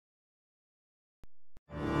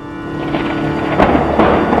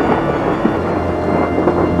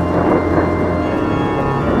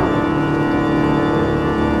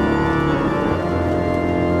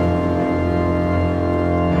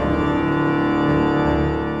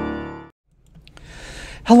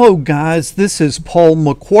Hello guys, this is Paul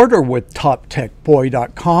McWhorter with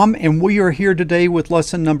TopTechBoy.com, and we are here today with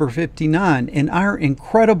lesson number 59 in our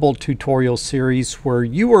incredible tutorial series where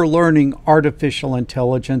you are learning artificial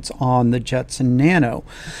intelligence on the Jetson Nano.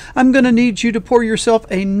 I'm going to need you to pour yourself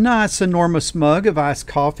a nice enormous mug of iced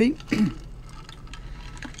coffee.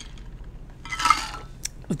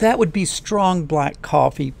 That would be strong black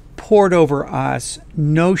coffee poured over ice,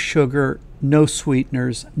 no sugar, no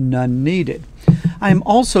sweeteners, none needed. I'm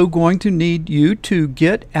also going to need you to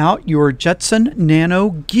get out your Jetson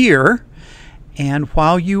Nano gear. And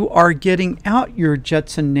while you are getting out your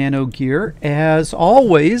Jetson Nano gear, as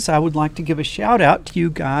always, I would like to give a shout out to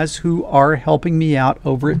you guys who are helping me out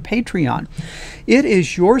over at Patreon. It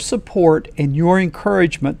is your support and your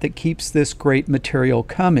encouragement that keeps this great material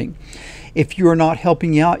coming. If you are not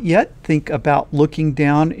helping out yet, think about looking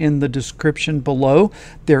down in the description below.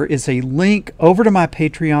 There is a link over to my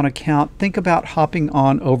Patreon account. Think about hopping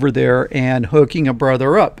on over there and hooking a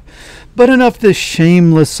brother up. But enough this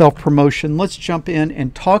shameless self-promotion. Let's jump in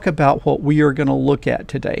and talk about what we are going to look at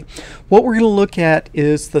today. What we're going to look at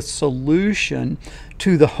is the solution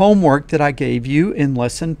to the homework that I gave you in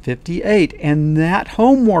lesson 58. And that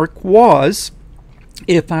homework was,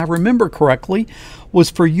 if I remember correctly, was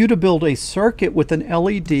for you to build a circuit with an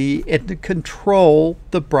LED and to control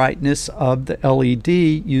the brightness of the LED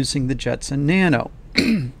using the Jetson Nano.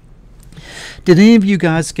 Did any of you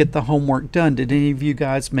guys get the homework done? Did any of you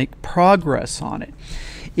guys make progress on it?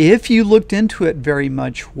 If you looked into it very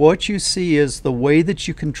much, what you see is the way that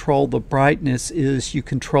you control the brightness is you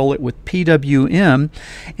control it with PWM.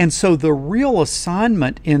 And so the real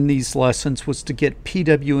assignment in these lessons was to get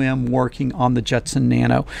PWM working on the Jetson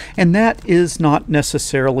Nano. And that is not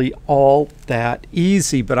necessarily all that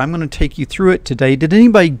easy, but I'm going to take you through it today. Did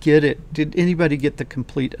anybody get it? Did anybody get the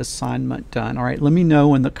complete assignment done? All right, let me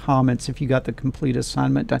know in the comments if you got the complete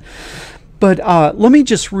assignment done. But let me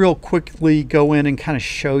just real quickly go in and kind of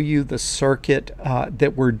show you the circuit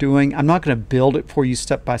that we're doing. I'm not going to build it for you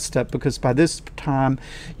step by step because by this time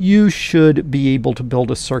you should be able to build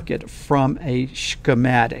a circuit from a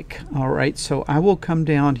schematic. All right, so I will come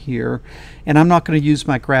down here, and I'm not going to use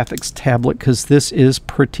my graphics tablet because this is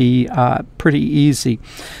pretty easy.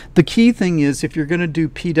 The key thing is if you're going to do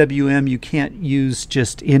PWM, you can't use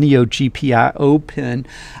just any GPIO pin.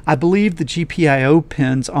 I believe the GPIO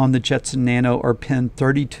pins on the Jetson Nano are pin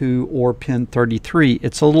 32 or pin 33.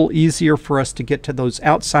 It's a little easier for us to get to those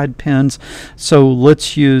outside pins, so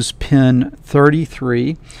let's use pin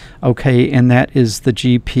 33. Okay, and that is the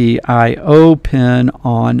GPIO pin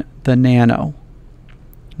on the Nano.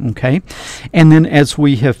 Okay, and then as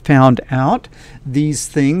we have found out, these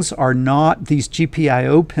GPIO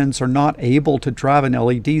pins are not able to drive an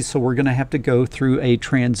LED, so we're going to have to go through a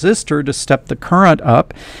transistor to step the current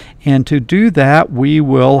up. And to do that, we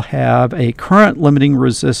will have a current limiting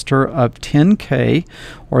resistor of 10K,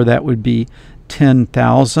 or that would be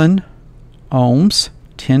 10,000 ohms,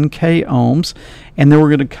 10K ohms. And then we're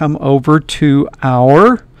going to come over to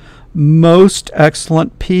our most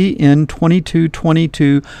excellent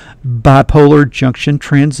PN2222 bipolar junction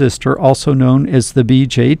transistor, also known as the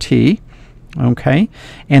BJT. Okay,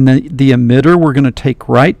 and the emitter we're going to take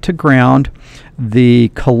right to ground.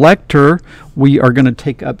 The collector we are going to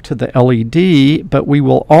take up to the LED, but we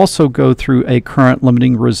will also go through a current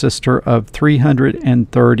limiting resistor of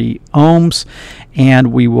 330 ohms,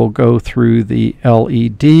 and we will go through the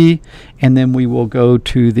LED, and then we will go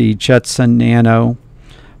to the Jetson Nano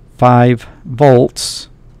 5 volts,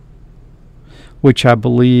 which I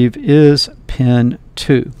believe is pin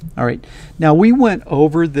 2. All right, now we went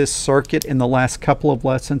over this circuit in the last couple of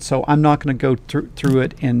lessons, so I'm not going to go through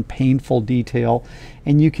it in painful detail,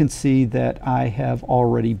 and you can see that I have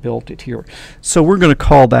already built it here. So we're going to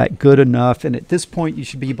call that good enough, and at this point you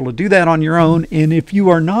should be able to do that on your own. And if you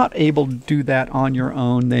are not able to do that on your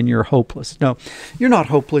own, then you're hopeless. No, you're not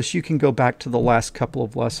hopeless. You can go back to the last couple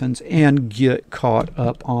of lessons and get caught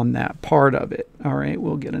up on that part of it. All right,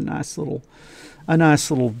 we'll get a nice little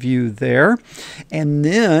view there. And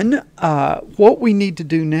then what we need to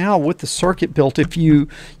do now with the circuit built, if you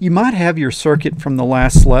might have your circuit from the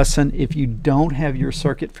last lesson. If you don't have your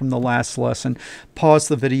circuit from the last lesson, pause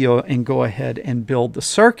the video and go ahead and build the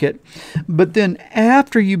circuit. But then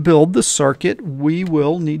after you build the circuit, we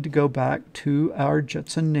will need to go back to our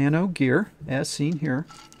Jetson Nano gear as seen here.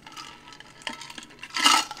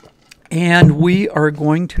 And we are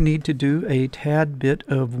going to need to do a tad bit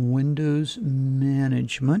of Windows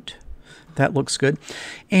management. That looks good.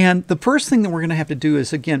 And the first thing that we're going to have to do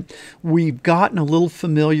is, again, we've gotten a little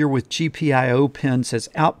familiar with GPIO pins as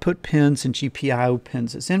output pins and GPIO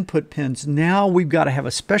pins as input pins. Now we've got to have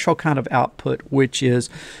a special kind of output, which is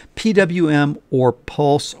PWM, or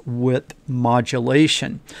pulse width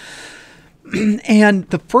modulation. And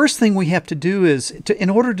the first thing we have to do is, in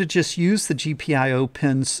order to just use the GPIO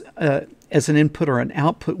pins as an input or an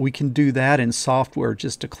output, we can do that in software,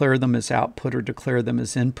 just declare them as output or declare them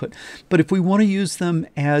as input. But if we want to use them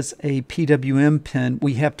as a PWM pin,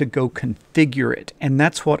 we have to go configure it. And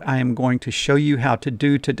that's what I am going to show you how to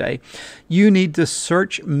do today. You need to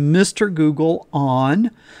search Mr. Google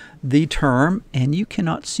on the term, and you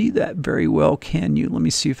cannot see that very well, can you? Let me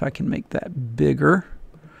see if I can make that bigger,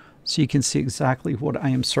 so you can see exactly what I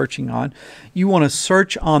am searching on. You want to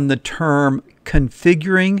search on the term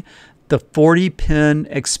configuring the 40-pin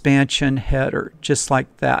expansion header, just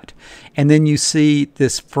like that. And then you see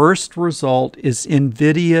this first result is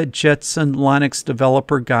NVIDIA Jetson Linux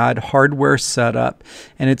Developer Guide Hardware Setup,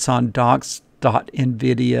 and it's on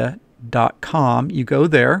docs.nvidia.com. You go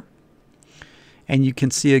there, and you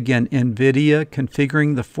can see again NVIDIA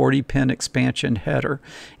configuring the 40-pin expansion header,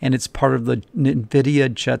 and it's part of the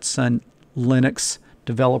NVIDIA Jetson Linux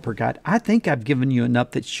Developer Guide. I think I've given you enough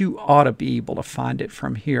that you ought to be able to find it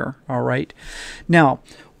from here. All right. Now,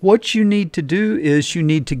 what you need to do is you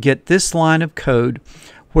need to get this line of code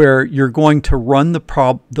where you're going to run the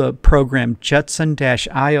program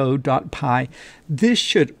jetson-io.py. This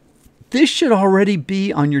should already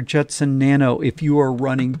be on your Jetson Nano if you are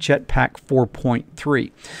running Jetpack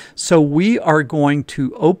 4.3. So we are going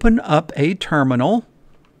to open up a terminal,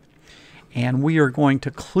 and we are going to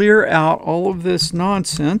clear out all of this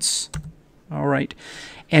nonsense. All right.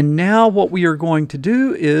 And now what we are going to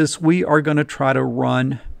do is we are going to try to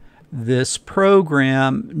run this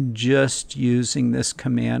program just using this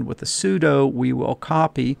command with a sudo. We will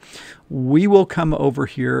copy. We will come over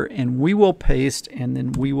here and we will paste, and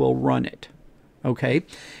then we will run it. Okay.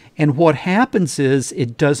 And what happens is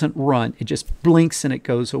it doesn't run. It just blinks and it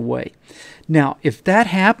goes away. Now, if that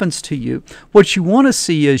happens to you, what you want to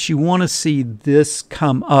see is you want to see this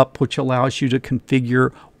come up, which allows you to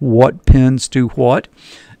configure what pins do what.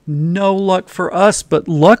 No luck for us, but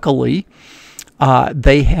luckily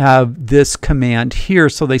they have this command here.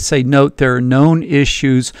 So they say, note, there are known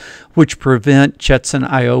issues which prevent Jetson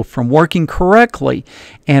IO from working correctly.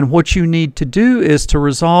 And what you need to do is to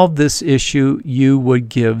resolve this issue, you would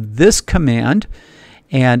give this command,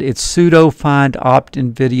 and it's sudo find opt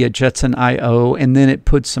NVIDIA Jetson IO, and then it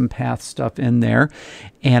puts some path stuff in there.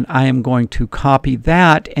 And I am going to copy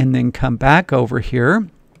that and then come back over here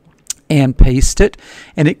and paste it,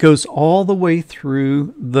 and it goes all the way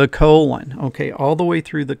through the colon. Okay, all the way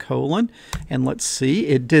through the colon, and let's see,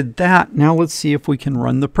 it did that. Now let's see if we can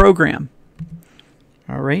run the program.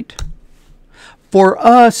 All right. For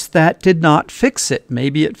us, that did not fix it.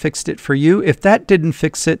 Maybe it fixed it for you. If that didn't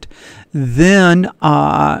fix it, then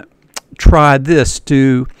try this.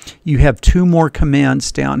 You have two more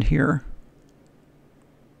commands down here.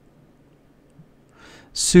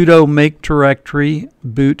 Sudo make directory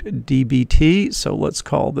boot dbt. So let's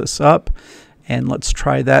call this up and let's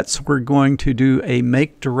try that. So we're going to do a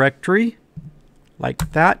make directory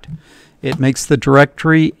like that. It makes the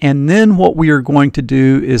directory, and then what we are going to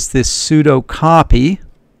do is this sudo copy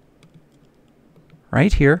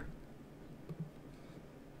right here,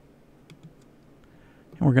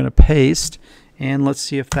 and we're going to paste, and let's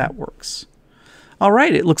see if that works. All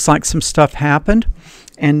right, it looks like some stuff happened.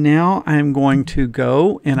 And now I'm going to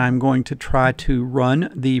go and I'm going to try to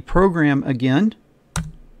run the program again.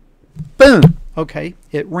 Boom. Okay,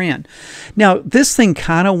 it ran. Now, this thing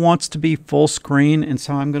kind of wants to be full screen, and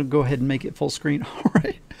so I'm going to go ahead and make it full screen. All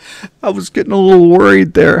right. I was getting a little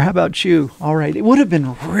worried there. How about you? All right. It would have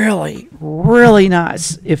been really, really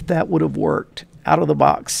nice if that would have worked out of the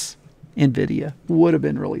box. NVIDIA would have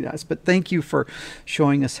been really nice, but thank you for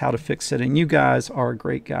showing us how to fix it, and you guys are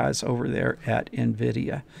great guys over there at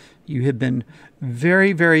NVIDIA. You have been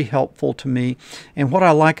very, very helpful to me, and what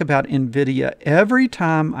I like about NVIDIA, every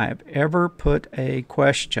time I've ever put a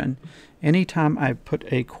question, anytime I put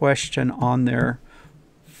a question on their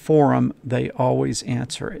forum, they always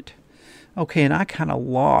answer it. Okay, and I kind of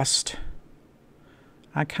lost.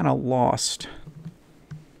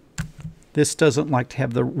 This doesn't like to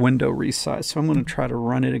have the window resized, so I'm going to try to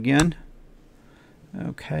run it again.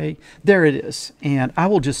 Okay, there it is. And I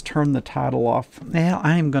will just turn the title off. Now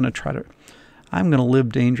I'm going to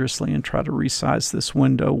live dangerously and try to resize this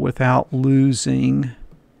window without losing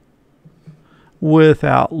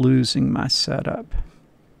my setup.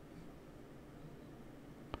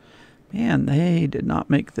 Man, they did not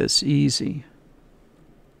make this easy.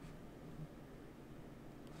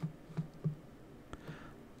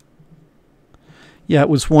 Yeah, it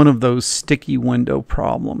was one of those sticky window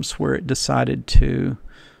problems where it decided to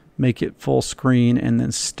make it full screen and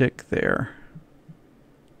then stick there.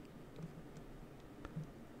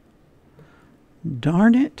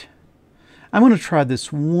 Darn it. I'm going to try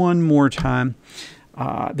this one more time.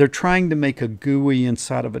 They're trying to make a GUI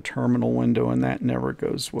inside of a terminal window, and that never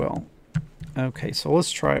goes well. Okay, so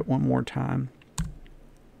let's try it one more time.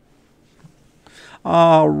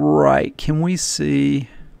 All right, can we see?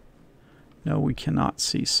 No, we cannot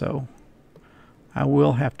see, so I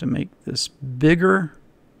will have to make this bigger,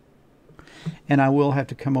 and I will have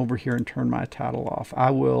to come over here and turn my title off. I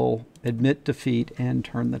will admit defeat and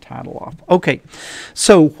turn the title off. Okay,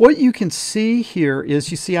 so what you can see here is,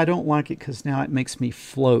 you see I don't like it because now it makes me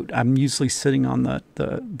float. I'm usually sitting on the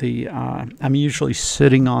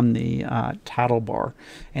title bar,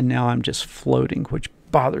 and now I'm just floating, which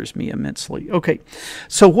bothers me immensely. Okay,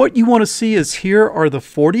 so what you want to see is here are the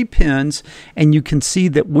 40 pins, and you can see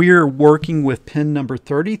that we're working with pin number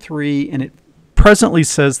 33, and it presently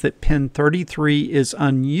says that pin 33 is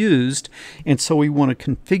unused, and so we want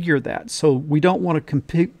to configure that. So we don't want to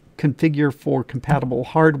configure for compatible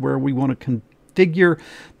hardware. We want to configure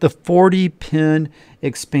the 40 pin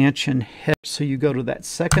expansion head. So you go to that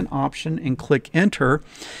second option and click enter,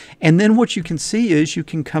 and then what you can see is you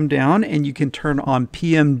can come down and you can turn on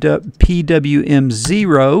PWM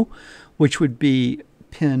 0, which would be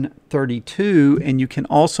pin 32, and you can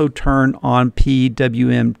also turn on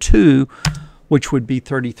PWM 2, which would be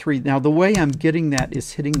 33. Now the way I'm getting that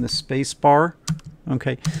is hitting the space bar.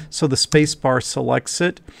 Okay, so the space bar selects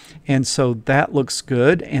it, and so that looks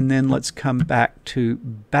good. And then let's come back to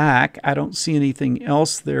back. I don't see anything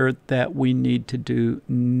else there that we need to do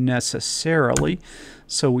necessarily,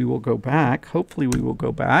 so we will go back. Hopefully we will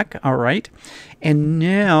go back. All right, and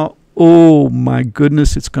now, oh my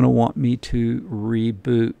goodness, it's going to want me to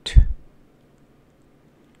reboot.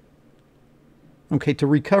 Okay, to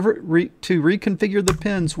reconfigure the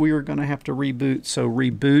pins, we are going to have to reboot. So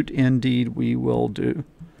reboot, indeed, we will do.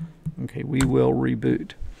 Okay, we will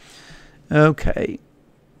reboot. Okay.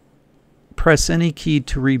 Press any key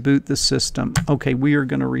to reboot the system. Okay, we are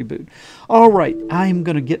going to reboot. All right, I'm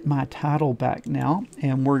going to get my title back now,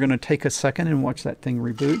 and we're going to take a second and watch that thing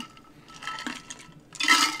reboot.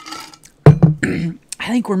 I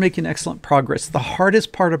think we're making excellent progress. The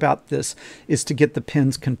hardest part about this is to get the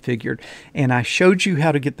pins configured. And I showed you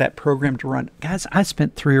how to get that program to run. Guys, I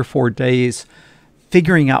spent 3 or 4 days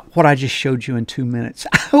figuring out what I just showed you in 2 minutes.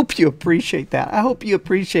 I hope you appreciate that. I hope you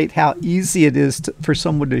appreciate how easy it is for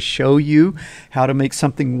someone to show you how to make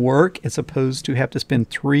something work, as opposed to have to spend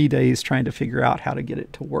 3 days trying to figure out how to get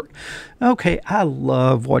it to work. Okay, I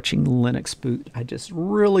love watching Linux boot. I just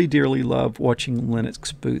really dearly love watching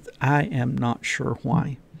Linux boot. I am not sure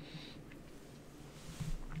why.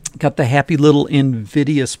 Got the happy little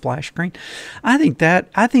NVIDIA splash screen. I think the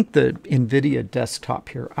NVIDIA desktop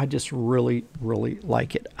here, I just really, really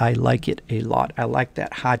like it. I like it a lot. I like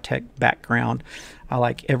that high-tech background. I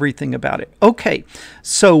like everything about it. Okay,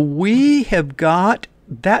 so we have got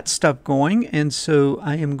that stuff going, and so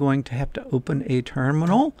I am going to have to open a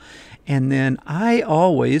terminal. And then I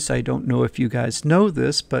don't know if you guys know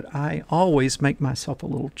this, but I always make myself a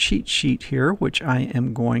little cheat sheet here, which I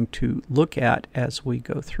am going to look at as we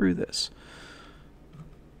go through this.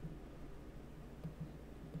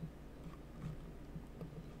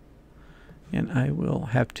 And I will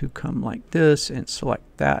have to come like this and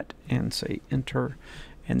select that and say enter.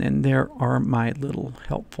 And then there are my little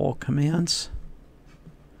helpful commands.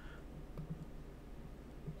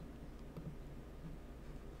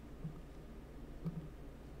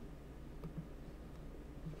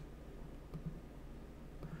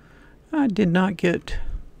 I did not get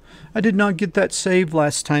that saved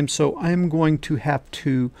last time, so I'm going to have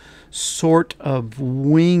to sort of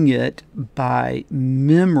wing it by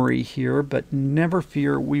memory here, but never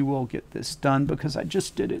fear, we will get this done because I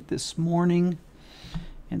just did it this morning.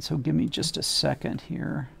 And so give me just a second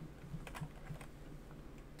here.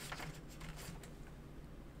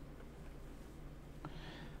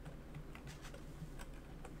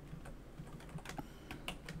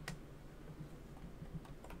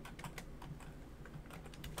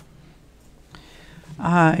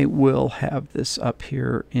 I will have this up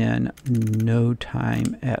here in no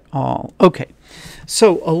time at all. Okay,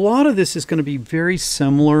 So a lot of this is going to be very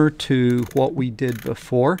similar to what we did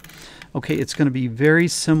before. Okay, it's going to be very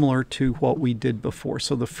similar to what we did before.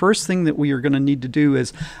 So the first thing that we are going to need to do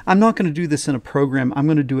is, I'm not going to do this in a program. I'm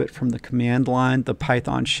going to do it from the command line, the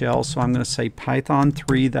Python shell. So I'm going to say Python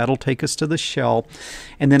 3. That'll take us to the shell.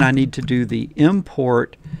 And then I need to do the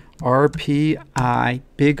import RPI,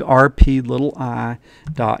 big RP, little I,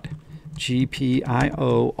 dot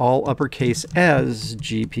GPIO, all uppercase as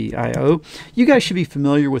GPIO. You guys should be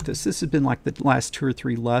familiar with this. This has been like the last 2 or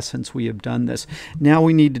 3 lessons we have done this. Now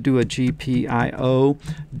we need to do a GPIO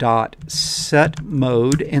dot set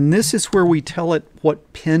mode, and this is where we tell it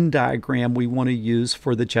what pin diagram we want to use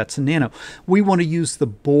for the Jetson Nano. We want to use the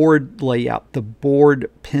board layout, the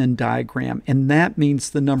board pin diagram, and that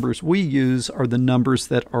means the numbers we use are the numbers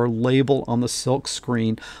that are labeled on the silk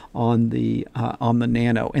screen on the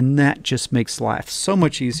Nano, and that just makes life so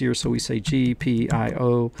much easier. So we say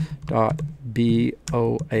GPIO dot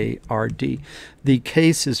BOARD. The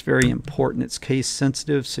case is very important. It's case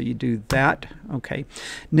sensitive, so you do that. Okay.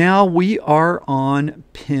 Now we are on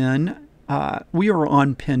pin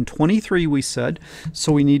 23, we said,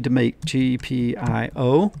 so we need to make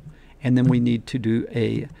GPIO, and then we need to do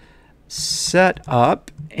a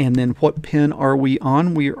setup, and then what pin are we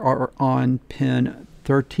on? We are on pin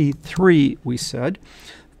 33, we said.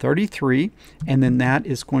 33, and then that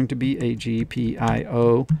is going to be a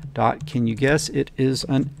GPIO dot, can you guess? It is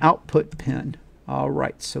an output pin. All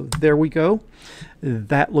right, so there we go.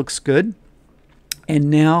 That looks good. And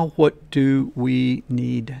now what do we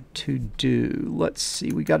need to do? Let's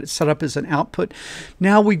see, we got it set up as an output.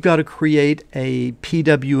 Now we've got to create a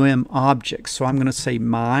PWM object. So I'm going to say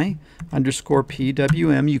my underscore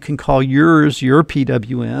PWM. You can call yours your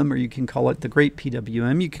PWM, or you can call it the great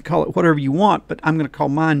PWM. You can call it whatever you want, but I'm going to call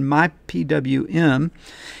mine my PWM,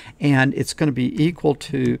 and it's going to be equal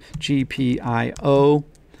to GPIO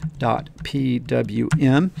dot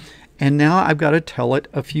PWM. And now I've got to tell it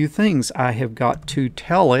a few things. I have got to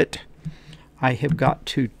tell it,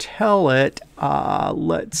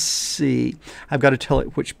 let's see, I've got to tell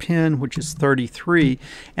it which pin, which is 33,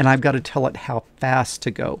 and I've got to tell it how fast to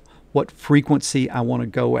go, what frequency I want to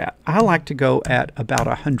go at. I like to go at about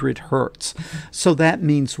 100 hertz. So that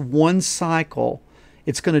means one cycle,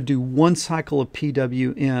 it's going to do one cycle of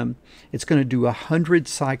PWM. It's going to do 100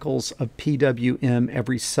 cycles of PWM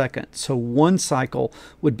every second. So one cycle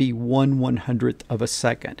would be 1/100th of a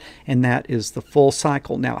second. And that is the full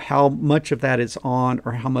cycle. Now, how much of that is on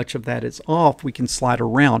or how much of that is off, we can slide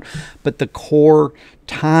around. But the core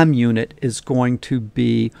time unit is going to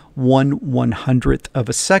be 1/100th of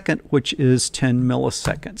a second, which is 10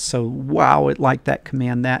 milliseconds. So, wow, it liked that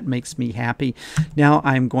command. That makes me happy. Now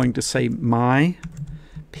I'm going to say my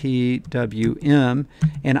PWM,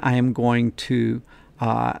 and I am going to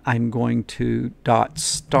dot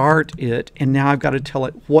start it, and now I've got to tell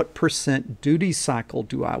it what % duty cycle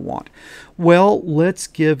do I want. Well, let's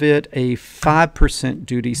give it a 5%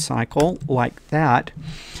 duty cycle like that,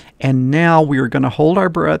 and now we are going to hold our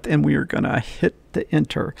breath and we are going to hit the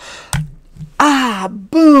enter. Ah,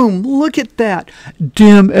 boom, look at that.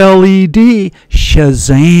 Dim LED,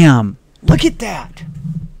 Shazam. Look at that.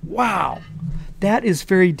 Wow. That is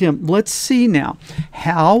very dim. Let's see now.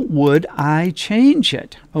 How would I change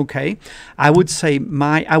it? Okay, I would say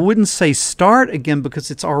I wouldn't say start again because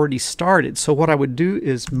it's already started. So what I would do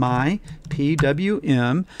is my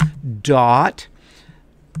PWM dot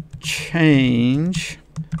change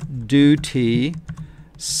duty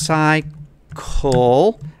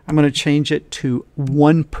cycle. I'm going to change it to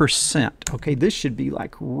 1%. Okay, this should be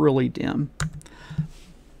like really dim.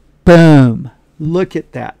 Boom. Look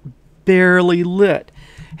at that. Barely lit.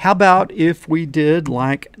 How about if we did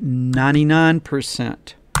like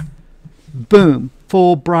 99%? Boom,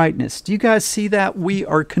 full brightness. Do you guys see that? We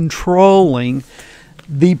are controlling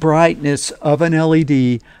the brightness of an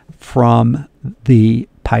LED from the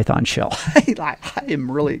Python shell. I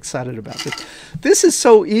am really excited about this. This is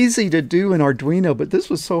so easy to do in Arduino, but this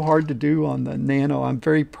was so hard to do on the Nano. I'm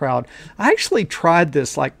very proud. I actually tried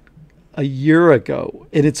this like a year ago,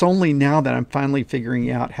 and it's only now that I'm finally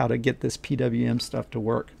figuring out how to get this PWM stuff to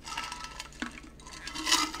work.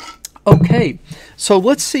 Okay, so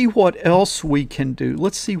let's see what else we can do.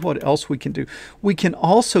 We can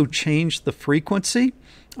also change the frequency.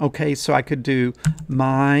 Okay, so I could do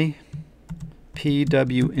my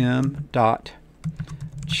PWM dot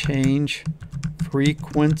change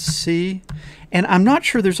frequency. And I'm not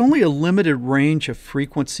sure, there's only a limited range of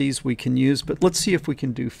frequencies we can use, but let's see if we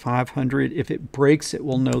can do 500. If it breaks, it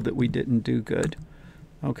will know that we didn't do good.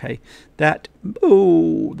 Okay, that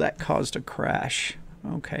caused a crash.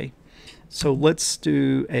 Okay, so let's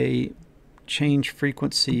do a change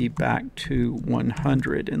frequency back to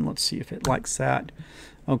 100, and let's see if it likes that.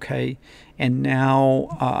 Okay, and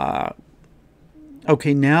now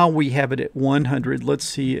okay, now we have it at 100. Let's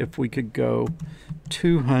see if we could go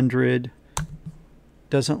 200.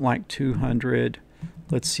 Doesn't like 200.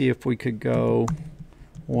 Let's see if we could go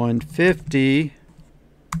 150.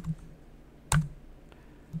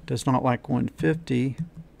 Does not like 150.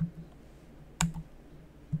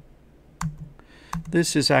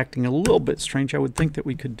 This is acting a little bit strange. I would think that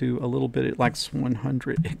we could do a little bit. It likes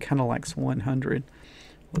 100. It kind of likes 100.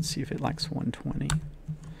 Let's see if it likes 120.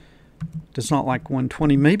 Does not like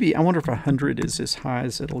 120. Maybe, I wonder if 100 is as high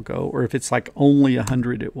as it'll go, or if it's like only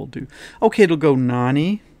 100 it will do. Okay, it'll go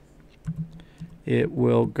 90. It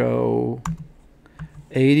will go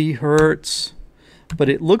 80 hertz, but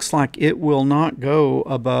it looks like it will not go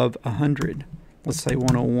above 100. Let's say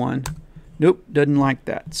 101. Nope, doesn't like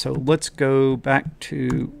that. So let's go back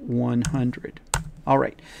to 100. All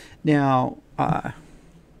right. Now,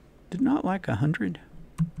 did not like 100.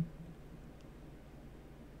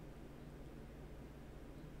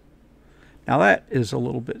 Now that is a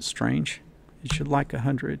little bit strange. It should like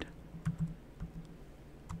 100.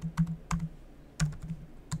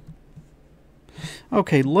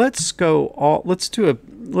 Okay, let's go all, let's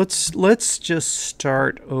just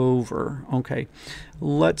start over. Okay,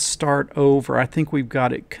 let's start over. I think we've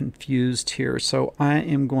got it confused here. So I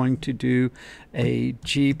am going to do a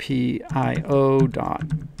GPIO dot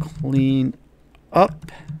clean up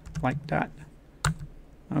like that.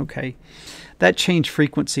 Okay, that change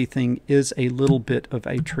frequency thing is a little bit of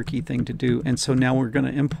a tricky thing to do, and so now we're going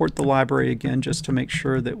to import the library again just to make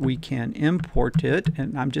sure that we can import it.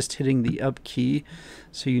 And I'm just hitting the up key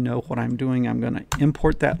so you know what I'm doing. I'm going to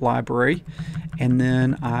import that library, and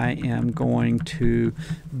then I am going to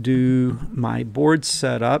do my board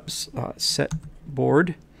setups, set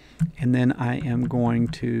board, and then I am going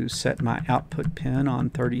to set my output pin on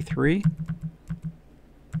 33.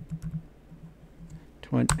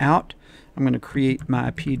 To an out. I'm going to create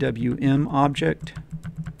my PWM object.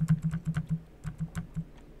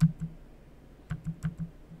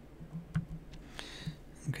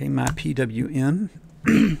 Okay, my PWM.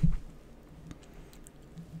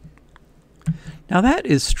 Now that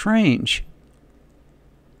is strange.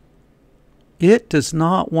 It does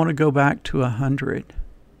not want to go back to 100.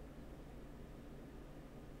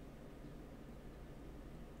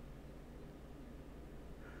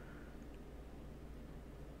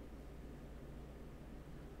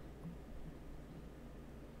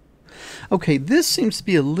 Okay, this seems to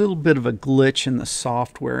be a little bit of a glitch in the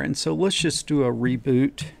software, and so let's just do a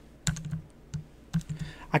reboot.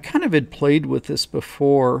 I kind of had played with this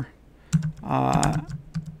before, but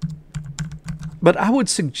I would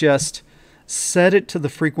suggest set it to the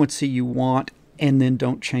frequency you want and then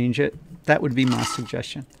don't change it. That would be my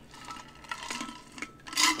suggestion.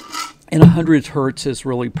 And 100 hertz is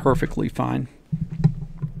really perfectly fine.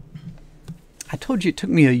 I told you it took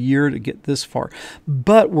me a year to get this far,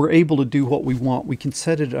 but we're able to do what we want. We can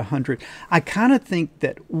set it at 100. I kind of think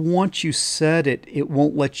that once you set it, it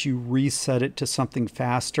won't let you reset it to something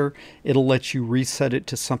faster. It'll let you reset it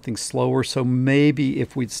to something slower. So maybe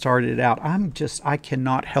if we'd started out, I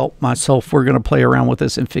cannot help myself. We're going to play around with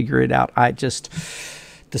this and figure it out.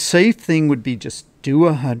 The safe thing would be just do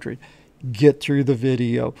 100. Get through the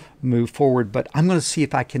video, move forward. But I'm going to see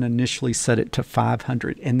if I can initially set it to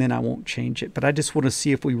 500, and then I won't change it. But I just want to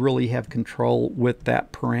see if we really have control with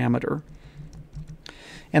that parameter.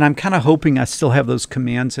 And I'm kind of hoping I still have those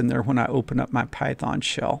commands in there when I open up my Python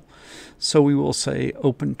shell. So we will say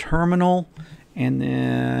open terminal, and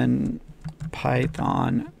then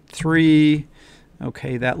Python 3.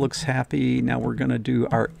 Okay, that looks happy. Now we're going to do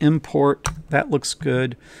our import. That looks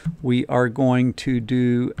good. We are going to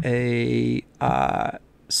do a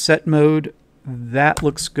set mode. That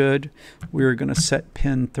looks good. We're going to set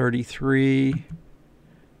pin 33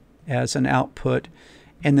 as an output.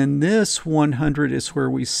 And then this 100 is where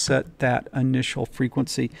we set that initial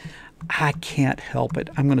frequency. I can't help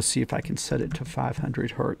it. I'm going to see if I can set it to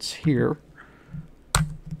 500 hertz here.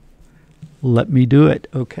 Let me do it.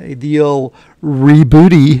 Okay, the old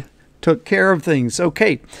rebooty took care of things.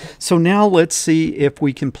 Okay, so now let's see if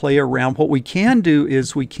we can play around. What we can do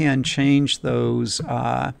is we can change those.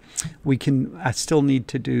 I still need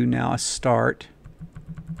to do now a start.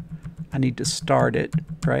 I need to start it,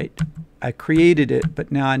 right? I created it,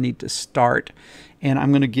 but now I need to start. And I'm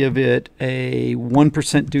going to give it a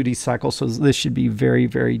 1% duty cycle, so this should be very,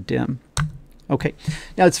 very dim. Okay,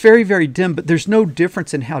 now it's very, very dim, but there's no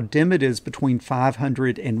difference in how dim it is between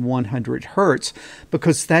 500 and 100 hertz,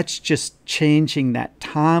 because that's just changing that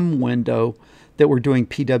time window that we're doing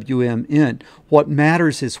PWM in. What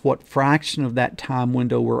matters is what fraction of that time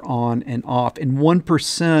window we're on and off. And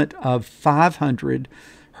 1% of 500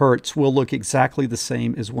 hertz will look exactly the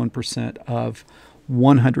same as 1% of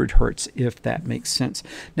 100 hertz, if that makes sense.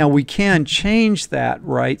 Now we can change that,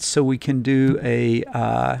 right? So we can do a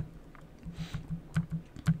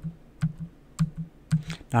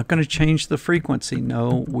not going to change the frequency.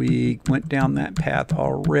 No, we went down that path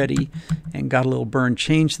already and got a little burn.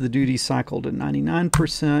 Change the duty cycle to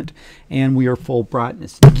 99%, and we are full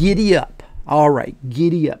brightness. Giddy up. All right,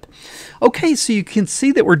 giddy up. Okay, so you can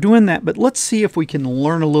see that we're doing that, but let's see if we can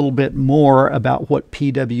learn a little bit more about what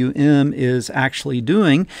PWM is actually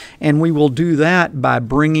doing, and we will do that by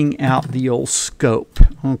bringing out the old scope.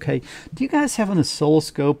 Okay, do you guys have an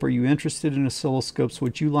oscilloscope? Are you interested in oscilloscopes?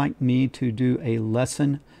 Would you like me to do a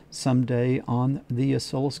lesson someday on the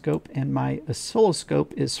oscilloscope? And my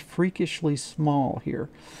oscilloscope is freakishly small here.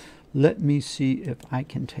 Let me see if I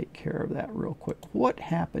can take care of that real quick. What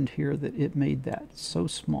happened here that it made that so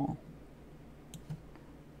small?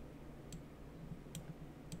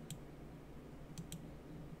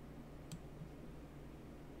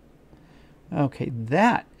 Okay,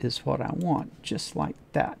 that is what I want, just like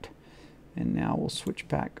that. And now we'll switch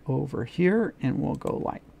back over here and we'll go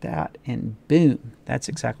like that, and boom, that's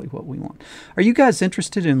exactly what we want. Are you guys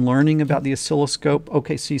interested in learning about the oscilloscope?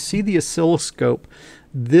 Okay, so you see the oscilloscope.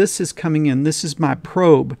 This is coming in. This is my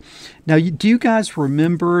probe. Now, do you guys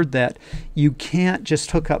remember that you can't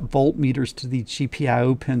just hook up voltmeters to the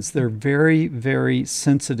GPIO pins? They're very, very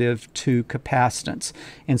sensitive to capacitance.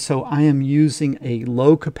 And so I am using a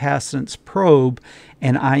low capacitance probe,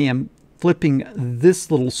 and I am flipping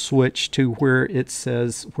this little switch to where it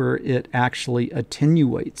says where it actually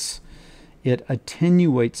attenuates. It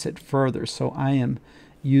attenuates it further. So I am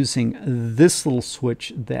using this little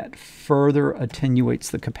switch that further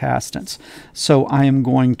attenuates the capacitance. So I am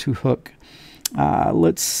going to hook,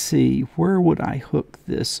 let's see, where would I hook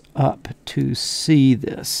this up to see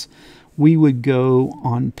this? We would go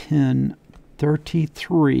on pin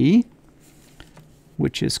 33,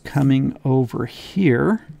 which is coming over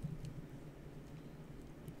here.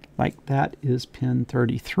 Like that is pin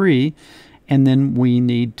 33. And then we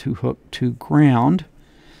need to hook to ground.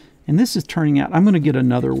 And this is turning out, I'm going to get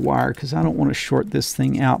another wire because I don't want to short this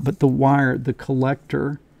thing out, but the wire, the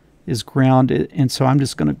collector is grounded, and so I'm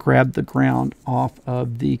just going to grab the ground off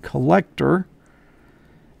of the collector.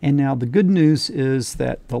 And now the good news is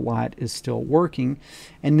that the light is still working.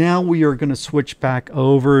 And now we are going to switch back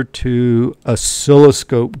over to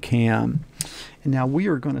oscilloscope cam. And now we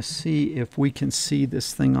are going to see if we can see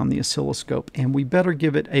this thing on the oscilloscope, and we better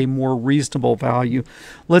give it a more reasonable value.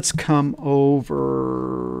 Let's come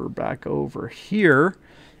over, back over here,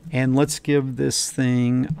 and let's give this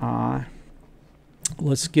thing a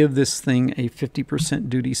 50%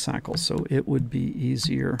 duty cycle so it would be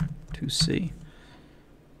easier to see.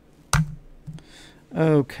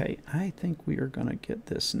 Okay, I think we are going to get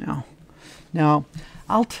this now. Now,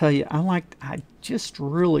 I'll tell you, I just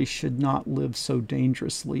really should not live so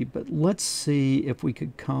dangerously, but let's see if we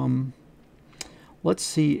could come,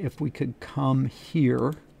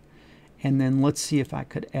 here, and then let's see if I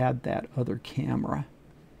could add that other camera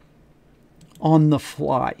on the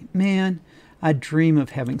fly. Man, I dream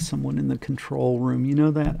of having someone in the control room. You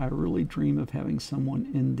know that? I really dream of having someone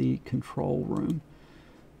in the control room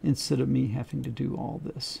instead of me having to do all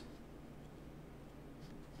this.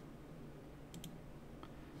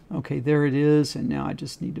 Okay, there it is, and now I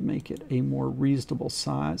just need to make it a more reasonable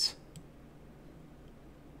size.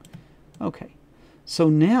 Okay, so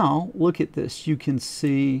now look at this. You can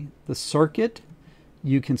see the circuit,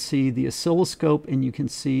 you can see the oscilloscope, and you can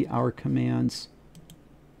see our commands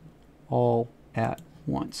all at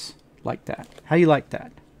once, like that. How you like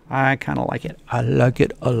that? I kind of like it. I like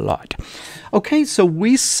it a lot. Okay, so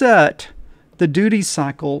we set the duty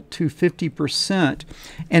cycle to 50%.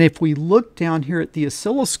 And if we look down here at the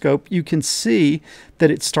oscilloscope, you can see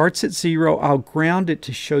that it starts at 0. I'll ground it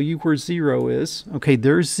to show you where 0 is. Okay,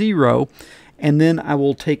 there's 0. And then I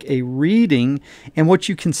will take a reading. And what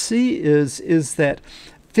you can see is that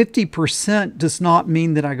 50% does not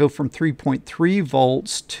mean that I go from 3.3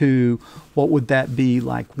 volts to, what would that be,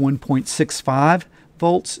 like 1.65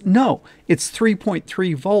 volts? No, it's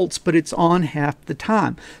 3.3 volts, but it's on half the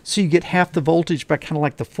time. So you get half the voltage by kind of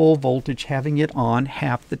like the full voltage having it on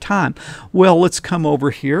half the time. Well, let's come over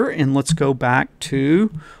here and let's go back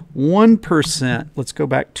to 1%. Let's go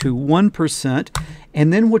back to 1%.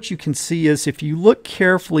 And then what you can see is if you look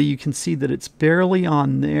carefully, you can see that it's barely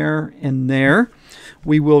on there and there.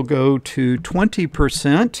 We will go to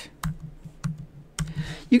 20%.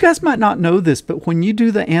 You guys might not know this, but when you do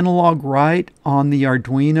the analog write on the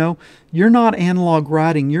Arduino, you're not analog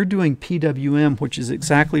writing, you're doing PWM, which is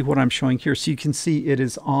exactly what I'm showing here. So you can see it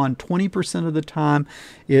is on 20% of the time,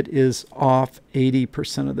 it is off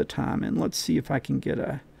 80% of the time. And let's see if I can get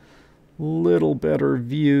a little better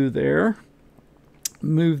view there.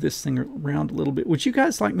 Move this thing around a little bit. Would you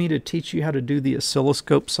guys like me to teach you how to do the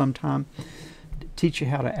oscilloscope sometime? Teach you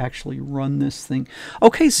how to actually run this thing.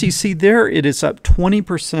 Okay, so you see there it is up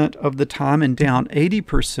 20% of the time and down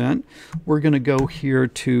 80%. We're going to go here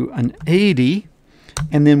to an 80,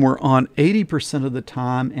 and then we're on 80% of the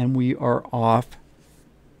time and we are off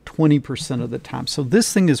 20% of the time. So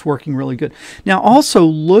this thing is working really good. Now also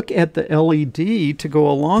look at the LED to go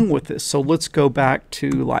along with this. So let's go back to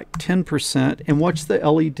like 10% and watch the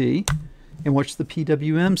LED and watch the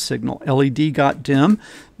PWM signal. LED got dim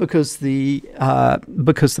because the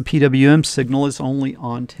PWM signal is only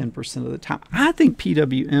on 10% of the time. I think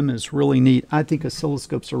PWM is really neat. I think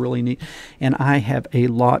oscilloscopes are really neat, and I have a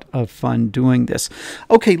lot of fun doing this.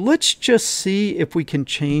 Okay, let's just see if we can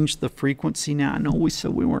change the frequency now. I know we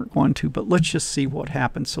said we weren't going to, but let's just see what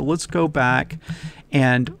happens. So let's go back,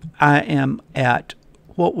 and I am at,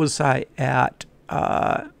 what was I at?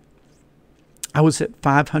 I was at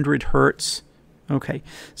 500 hertz. Okay,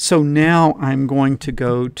 so now I'm going to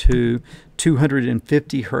go to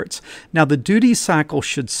 250 hertz. Now the duty cycle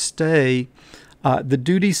should stay.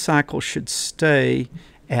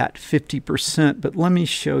 At 50%. But let me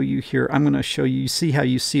show you here. I'm going to show you. You see how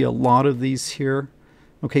you see a lot of these here.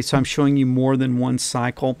 Okay, so I'm showing you more than one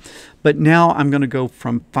cycle. But now I'm going to go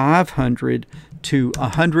from 500 to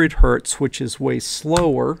 100 hertz, which is way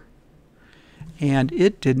slower. And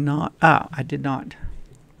it did not, I did not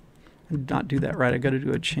do that right. I got to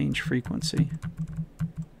do a change frequency.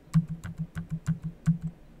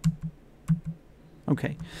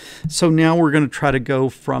 Okay, so now we're going to try to go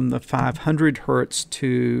from the 500 hertz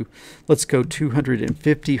to, let's go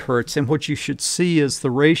 250 hertz. And what you should see is the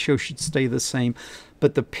ratio should stay the same,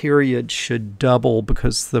 but the period should double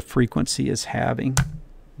because the frequency is halving.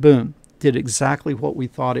 Boom, did exactly what we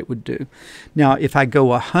thought it would do. Now, if I go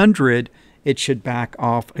 100, it should back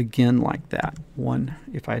off again like that.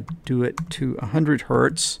 If I do it to 100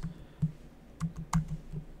 hertz,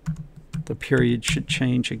 the period should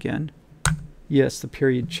change again. Yes, the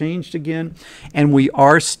period changed again, and we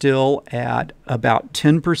are still at about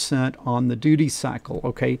 10% on the duty cycle.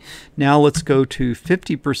 Okay, now let's go to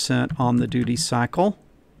 50% on the duty cycle.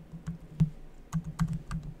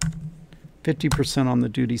 50% on the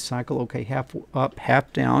duty cycle. Okay, half up,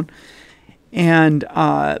 half down. And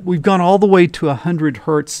we've gone all the way to 100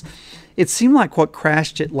 hertz. It seemed like what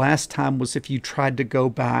crashed it last time was if you tried to go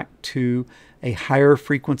back to a higher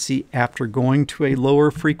frequency after going to a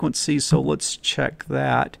lower frequency. So let's check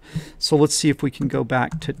that. So let's see if we can go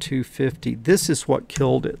back to 250. This is what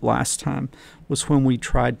killed it last time, was when we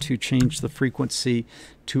tried to change the frequency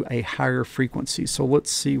to a higher frequency. So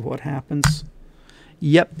let's see what happens.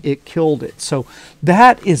 Yep, it killed it. So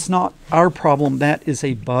that is not our problem. That is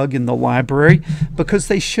a bug in the library, because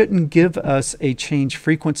they shouldn't give us a change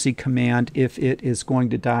frequency command if it is going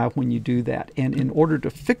to die when you do that. And in order to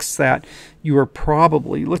fix that, you are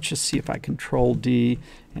probably, let's just see if I control D,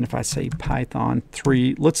 and if I say Python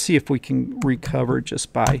 3, let's see if we can recover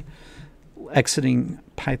just by exiting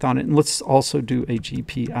Python. And let's also do a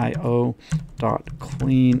GPIO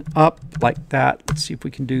 .clean up like that. Let's see if we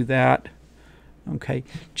can do that. Okay,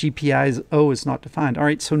 GPIO is not defined. All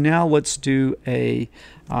right, so now let's do a,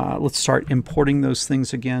 let's start importing those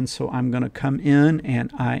things again. So I'm going to come in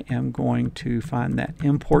and I am going to find that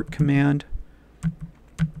import command.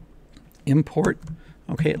 Import.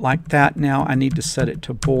 Okay, like that. Now I need to set it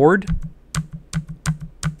to board.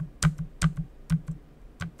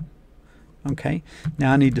 Okay,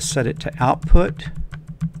 now I need to set it to output.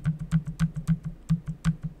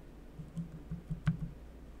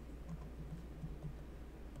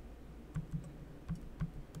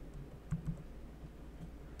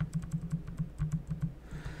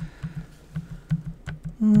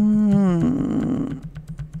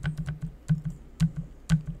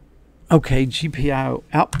 Okay, GPIO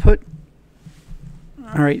output.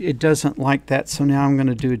 All right, it doesn't like that, so now I'm going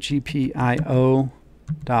to do a GPIO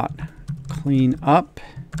 .clean up.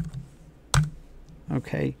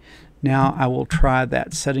 Okay, now I will try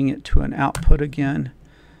that, setting it to an output again.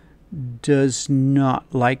 Does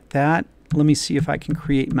not like that. Let me see if I can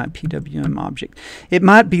create my PWM object. It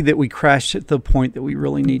might be that we crashed at the point that we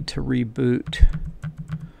really need to reboot.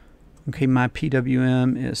 Okay, my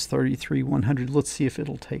PWM is 33100. Let's see if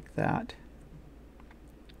it'll take that.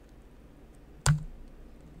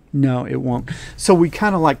 No, it won't. So we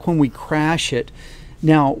kind of like when we crash it,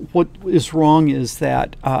 Now, what is wrong is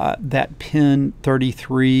that that pin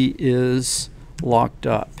 33 is locked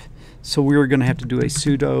up. So we're going to have to do a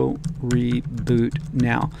sudo reboot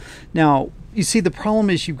now. Now, you see, the problem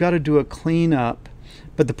is you've got to do a cleanup,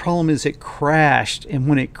 but the problem is it crashed, and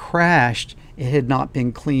when it crashed, it had not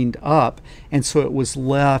been cleaned up, and so it was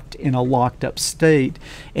left in a locked up state,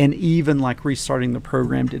 and even like restarting the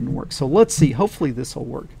program didn't work. So let's see, hopefully this will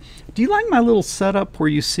work. Do you like my little setup where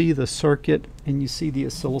you see the circuit and you see the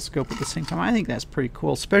oscilloscope at the same time? I think that's pretty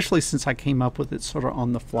cool, especially since I came up with it sort of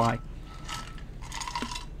on the fly.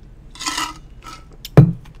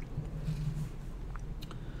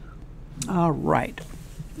 All right,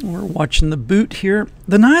 we're watching the boot here.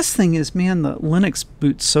 The nice thing is, man, the Linux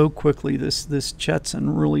boots so quickly. This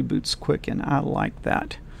Jetson really boots quick, and I like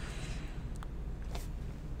that.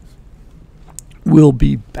 We'll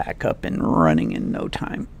be back up and running in no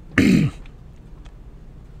time.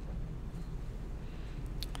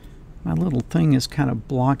 My little thing is kind of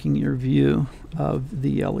blocking your view of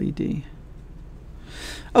the LED.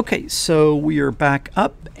 Okay, so we are back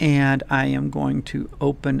up, and I am going to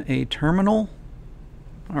open a terminal.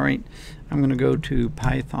 All right, I'm going to go to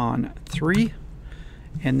Python 3,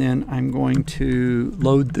 and then I'm going to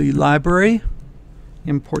load the library,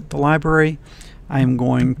 import the library. I'm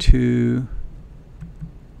going to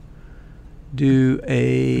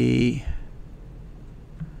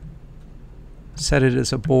set it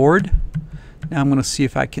as a board. Now I'm going to see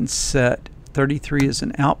if I can set 33 as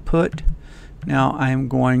an output. Now I'm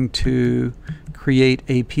going to create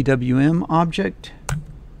a PWM object.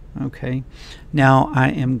 Okay. Now I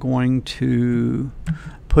am going to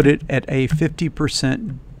put it at a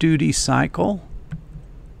 50% duty cycle.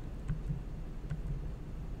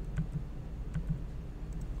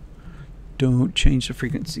 Don't change the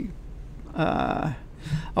frequency. Oh,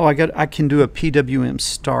 I can do a PWM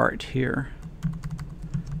start here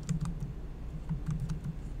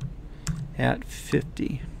at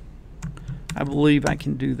 50. I believe I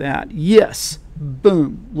can do that. Yes,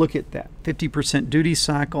 boom, look at that, 50% duty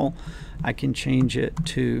cycle. I can change it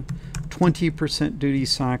to 20% duty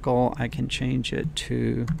cycle. I can change it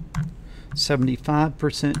to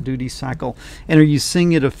 75% duty cycle. And are you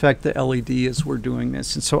seeing it affect the LED as we're doing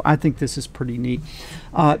this? And so I think this is pretty neat.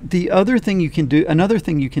 The other thing you can do, another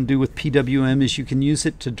thing you can do with PWM is you can use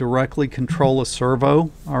it to directly control a servo.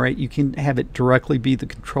 All right, you can have it directly be the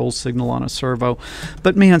control signal on a servo.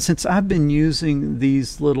 But man, since I've been using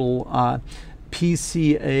these little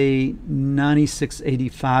PCA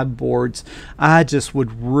 9685 boards, I just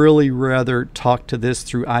would really rather talk to this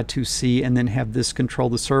through I2C and then have this control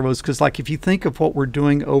the servos, because like if you think of what we're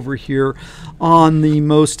doing over here on the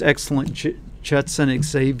most excellent Jetson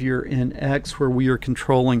Xavier NX, where we are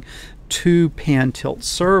controlling two pan tilt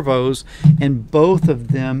servos, and both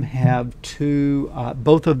of them have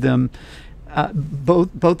both of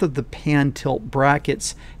the pan tilt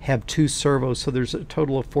brackets have two servos, so there's a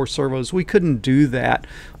total of 4 servos. We couldn't do that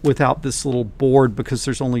without this little board because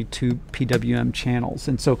there's only 2 PWM channels.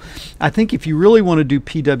 And so I think if you really want to do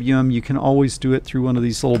PWM, you can always do it through one of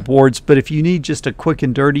these little boards. But if you need just a quick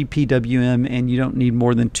and dirty PWM and you don't need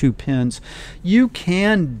more than 2 pins, you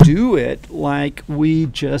can do it like we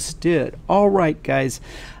just did. All right, guys,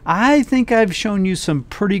 I think I've shown you some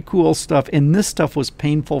pretty cool stuff, and this stuff was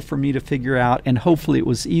painful for me to figure out, and hopefully it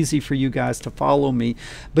was easy for you guys to follow me.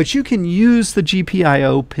 But you can use the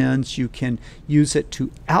GPIO pins, you can use it to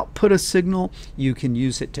output a signal, you can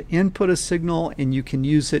use it to input a signal, and you can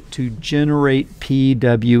use it to generate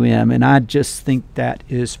PWM, and I just think that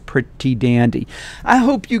is pretty dandy. I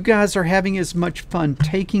hope you guys are having as much fun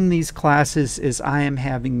taking these classes as I am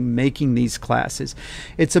having making these classes.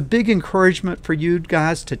 It's a big encouragement for you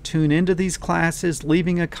guys to tune into these classes,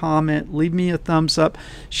 leaving a comment, leave me a thumbs up,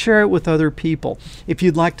 share it with other people. If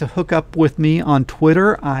you'd like to hook up with me on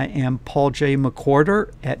Twitter, I am Paul J.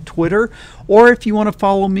 McWhorter at Twitter. Or if you want to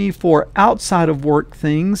follow me for outside of work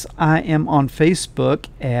things, I am on Facebook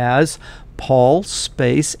as Paul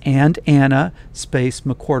space and Anna space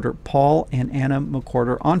McWhorter. Paul and Anna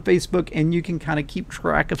McWhorter on Facebook, and you can kind of keep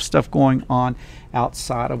track of stuff going on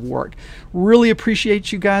outside of work. Really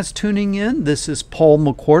appreciate you guys tuning in. This is Paul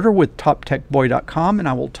McWhorter with TopTechBoy.com, and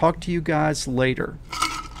I will talk to you guys later.